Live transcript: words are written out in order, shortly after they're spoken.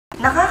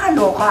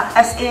nakakaloka.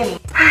 As in,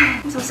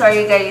 I'm so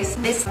sorry guys.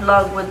 This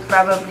vlog would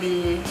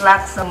probably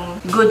lack some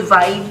good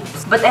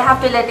vibes. But I have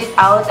to let it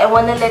out. I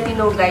wanna let you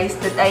know guys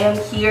that I am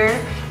here.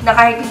 Na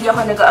kahit hindi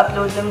ako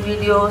nag-upload ng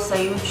video sa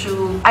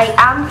YouTube, I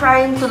am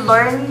trying to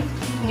learn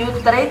new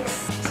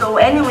tricks. So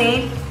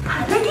anyway,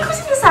 lagi ko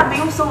sinasabi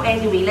yung so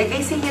anyway. Like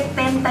I say it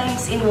 10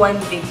 times in one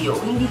video.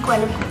 Hindi ko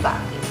alam kung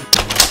bakit.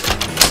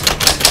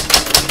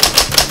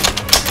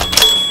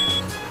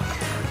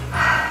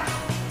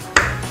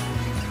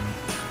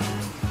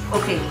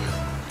 Okay,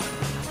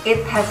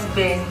 it has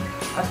been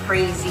a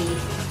crazy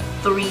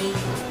 3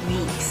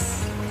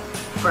 weeks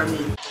for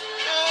me.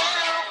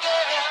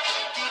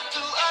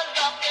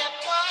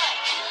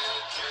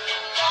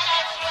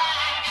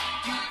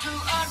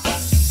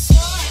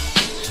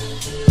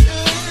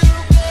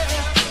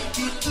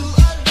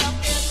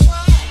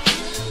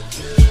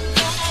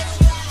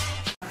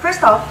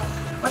 First off,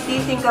 what do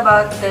you think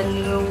about the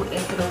new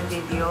intro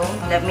video?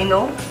 Let me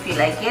know if you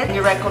like it.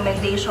 Your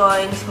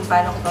recommendations, kung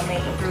paano ko pa may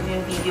improve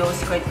yung videos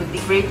ko, it would be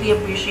greatly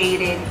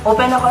appreciated.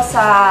 Open ako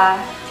sa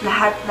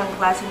lahat ng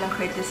klase ng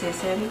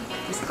criticism.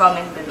 Just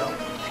comment below.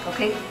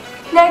 Okay?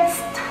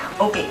 Next!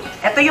 Okay,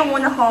 ito yung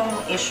una kong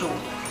issue.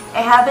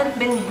 I haven't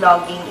been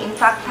vlogging. In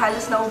fact,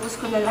 halos naubos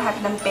ko na lahat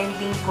ng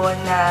pending ko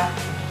na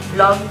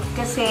vlog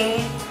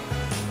kasi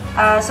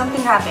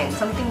something happened.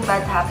 Something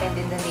bad happened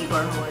in the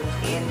neighborhood.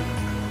 And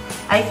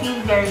I feel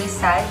very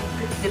sad,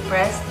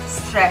 depressed,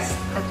 stressed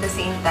at the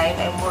same time.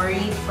 I'm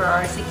worried for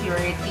our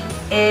security.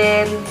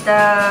 And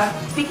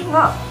speaking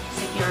of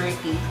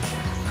security,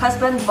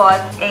 husband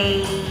bought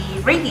a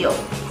radio.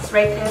 It's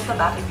right there at the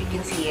back if you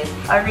can see it.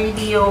 A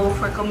radio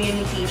for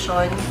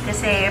communication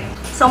kasi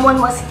someone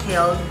was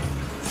killed.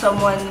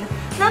 Someone,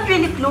 not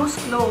really close,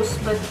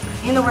 but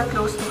you know, we're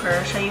close to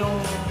her. Siya yung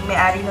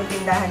may-ari ng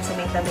tindahan sa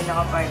may tabi ng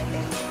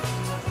apartment.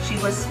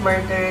 She was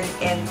murdered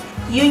and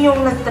yun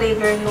yung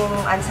nag-trigger nung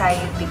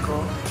anxiety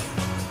ko.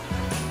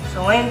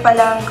 So, ngayon pa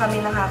lang kami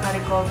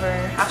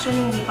nakaka-recover.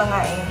 Actually, hindi pa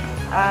nga eh.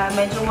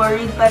 Medyo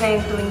worried pa rin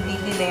tuwing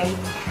didilim.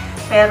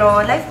 Pero,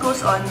 life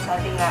goes on,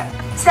 sabi nga.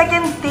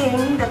 Second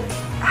thing that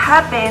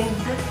happened,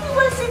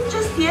 was it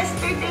just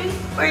yesterday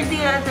or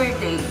the other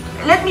day?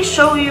 Let me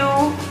show you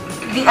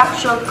the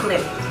actual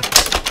clip.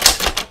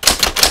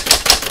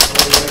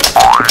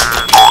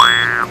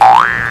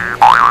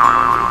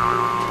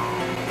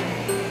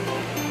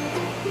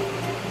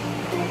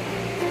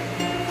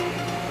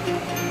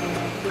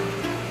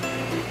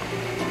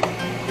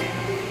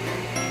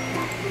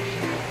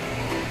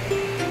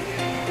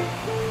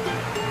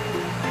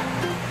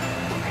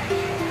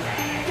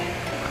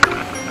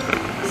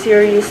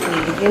 Seriously,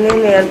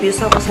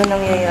 nervous ako sa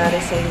nangyayari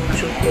sa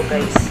YouTube ko,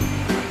 guys.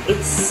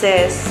 It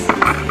says,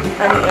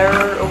 an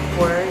error of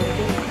word,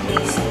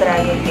 please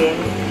try again.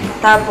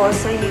 Tapos,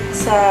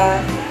 sa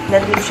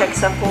nag-check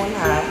sa phone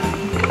ha,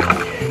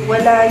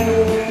 wala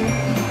yung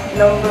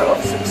number of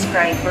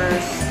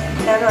subscribers.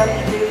 Pero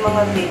andito yung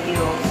mga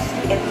videos.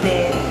 And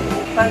then,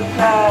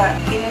 pagka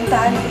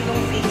pinuntahan ko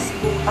yung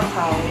Facebook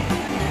account,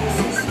 this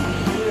is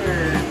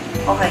weird.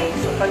 Okay,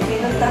 so pag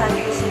pinuntahan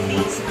ko sa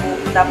Facebook,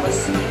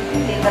 tapos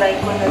tinry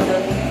ko na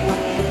doon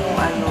kunin yung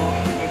ano,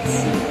 let's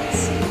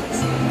see.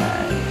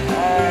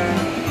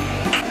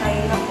 Ay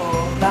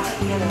nako, bakit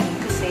ganun?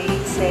 Kasi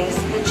it says,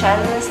 the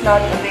channel is not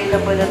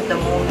available at the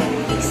moment.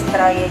 Please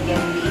try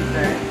again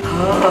later.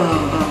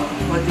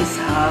 What is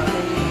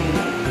happening?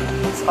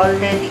 It's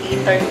already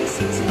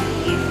 8:36 in the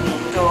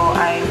evening, so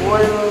I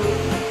will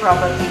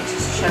probably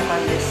just check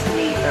on this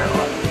later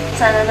on.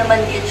 Sana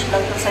naman glitch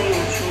lang to sa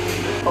YouTube.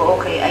 Oh,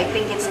 okay, I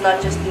think it's not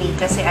just me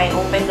kasi I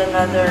opened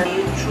another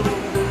YouTube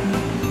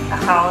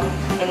account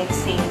and it's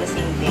saying the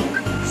same thing.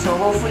 So,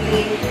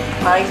 hopefully,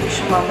 maayos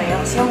siya mamaya.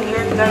 Kasi yung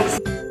weird, guys.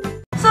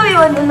 So,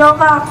 yun,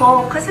 naloka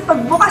ako. Kasi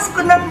pagbukas ko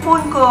ng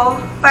phone ko,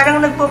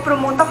 parang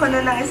nagpo-promote ako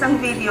na ng isang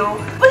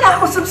video, wala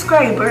akong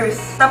subscribers.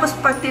 Tapos,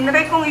 pag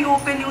tinry kong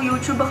i-open yung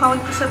YouTube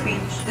account ko sa page,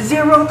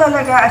 0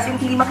 talaga, as in,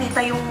 hindi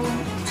makita yung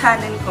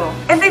channel ko.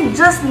 And then,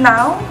 just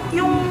now,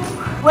 yung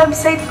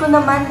website ko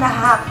naman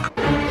na-hack.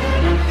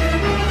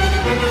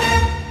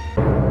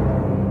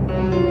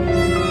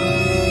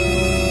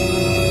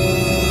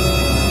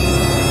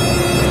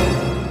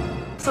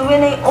 So,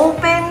 when I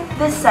open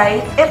the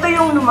site, ito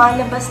yung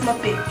lumalabas na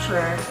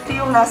picture. Ito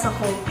yung nasa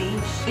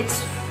homepage.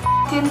 It's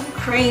fucking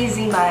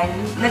crazy, man.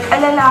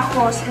 Nag-alala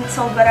ako since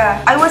sobra.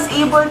 I was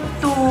able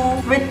to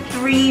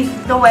retrieve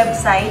the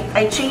website.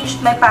 I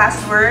changed my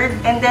password.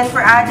 And then, for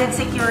added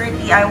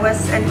security, I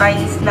was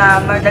advised na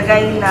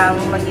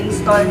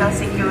mag-install ng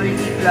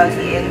security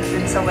plugin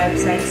dun sa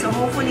website. So,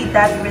 hopefully,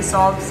 that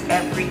resolves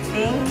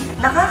everything.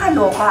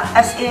 Nakakaloka.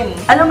 As in,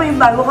 alam mo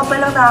yung bago ka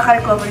palang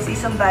nakaka-recover sa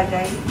isang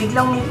bagay,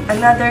 biglang may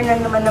another na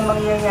naman na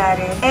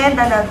mangyayari. And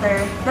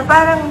another, na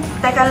parang,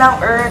 teka lang,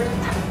 Earth,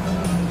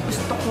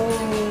 gusto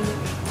kong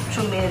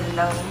chumil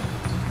ng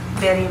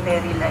very,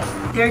 very light.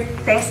 They're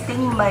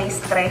testing my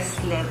stress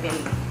level.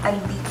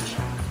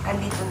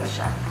 Andito na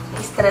siya.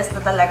 Stress na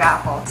talaga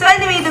ako. So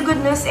anyway, the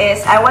good news is,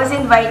 I was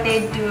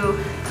invited to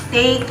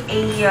take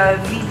a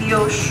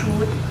video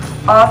shoot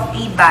of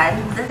a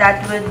band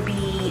that would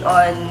be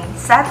on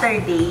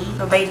Saturday.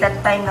 So, by that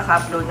time,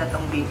 naka-upload na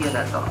tong video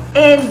na to.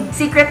 And,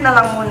 secret na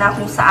lang muna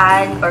kung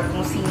saan or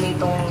kung sino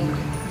itong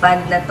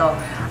band na to.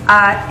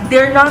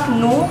 They're not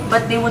new,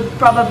 but they would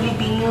probably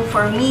be new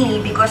for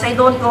me because I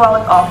don't go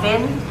out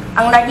often.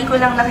 Ang lagi ko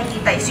lang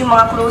nakikita is yung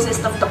mga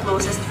closest of the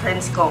closest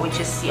friends ko,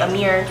 which is si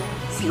Amir,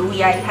 si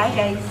Uyay. Hi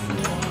guys!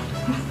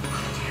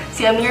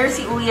 Si Amir,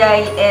 si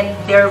Uyay, and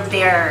their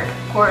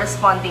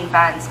corresponding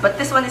bands.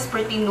 But this one is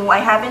pretty new. I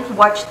haven't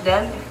watched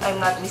them, if I'm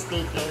not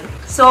mistaken.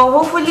 So,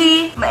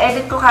 hopefully,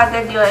 ma-edit ko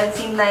kagad yun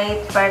same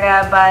night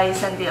para by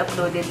Sunday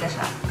uploaded na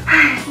siya.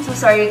 I'm so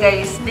sorry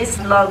guys. This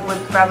vlog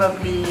would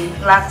probably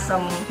lack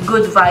some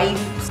good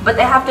vibes.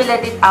 But I have to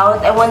let it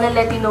out. I wanna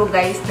let you know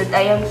guys that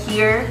I am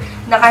here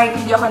na kahit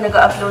hindi ako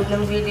nag-upload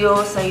ng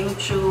video sa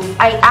YouTube.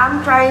 I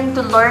am trying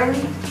to learn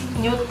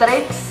new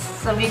tricks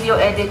sa video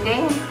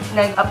editing.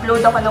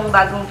 Nag-upload ako ng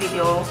bagong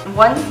video.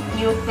 One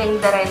new thing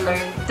that I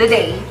learned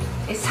today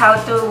is how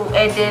to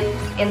edit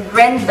and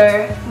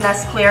render na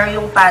square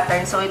yung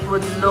pattern so it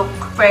would look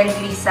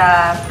friendly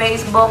sa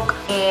Facebook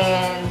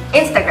and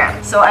Instagram.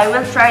 So I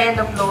will try and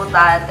upload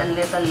that a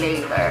little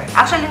later.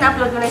 Actually,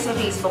 na-upload ko na sa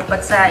Facebook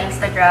but sa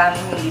Instagram,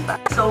 hindi pa.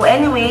 So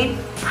anyway,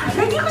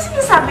 lagi ko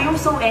sinasabi yung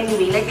so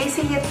anyway. Like I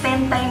say it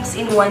 10 times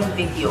in one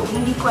video.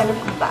 Hindi ko alam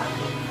kung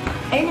bakit.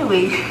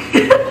 Anyway,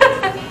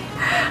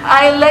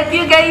 I'll let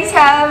you guys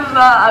have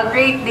a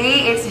great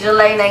day. It's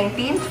July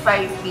 19th,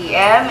 5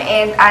 p.m.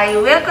 And I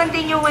will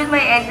continue with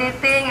my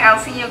editing. I'll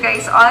see you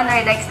guys on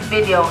our next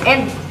video.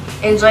 And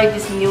enjoy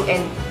this new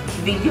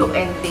video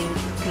ending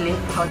clip.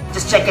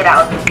 Just check it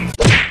out.